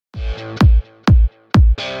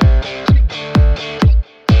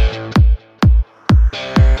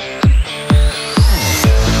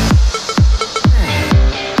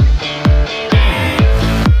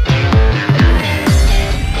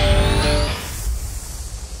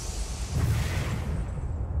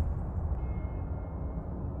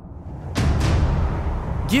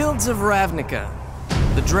Guilds of Ravnica.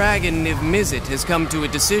 The dragon Niv-Mizzet has come to a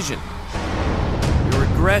decision. Your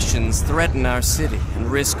aggressions threaten our city and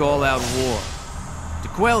risk all-out war. To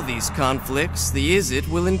quell these conflicts, the Izzet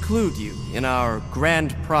will include you in our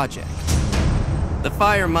grand project. The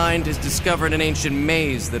Fire Mind has discovered an ancient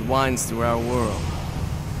maze that winds through our world.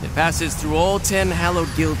 It passes through all 10 hallowed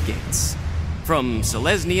guild gates, from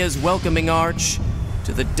Selesnia's welcoming arch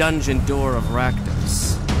to the dungeon door of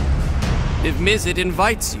Rakdos. Niv-Mizzet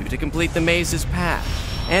invites you to complete the maze's path,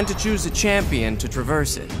 and to choose a champion to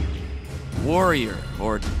traverse it. Warrior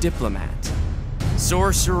or diplomat,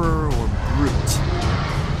 sorcerer or brute.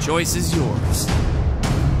 The choice is yours.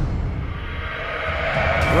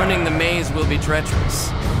 Running the maze will be treacherous,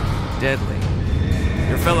 deadly.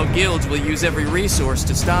 Your fellow guilds will use every resource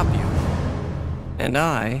to stop you. And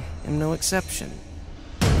I am no exception.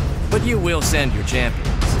 But you will send your champions,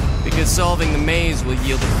 because solving the maze will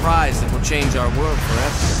yield a prize that will change our world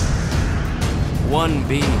forever. One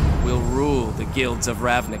being will rule the Guilds of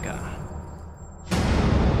Ravnica.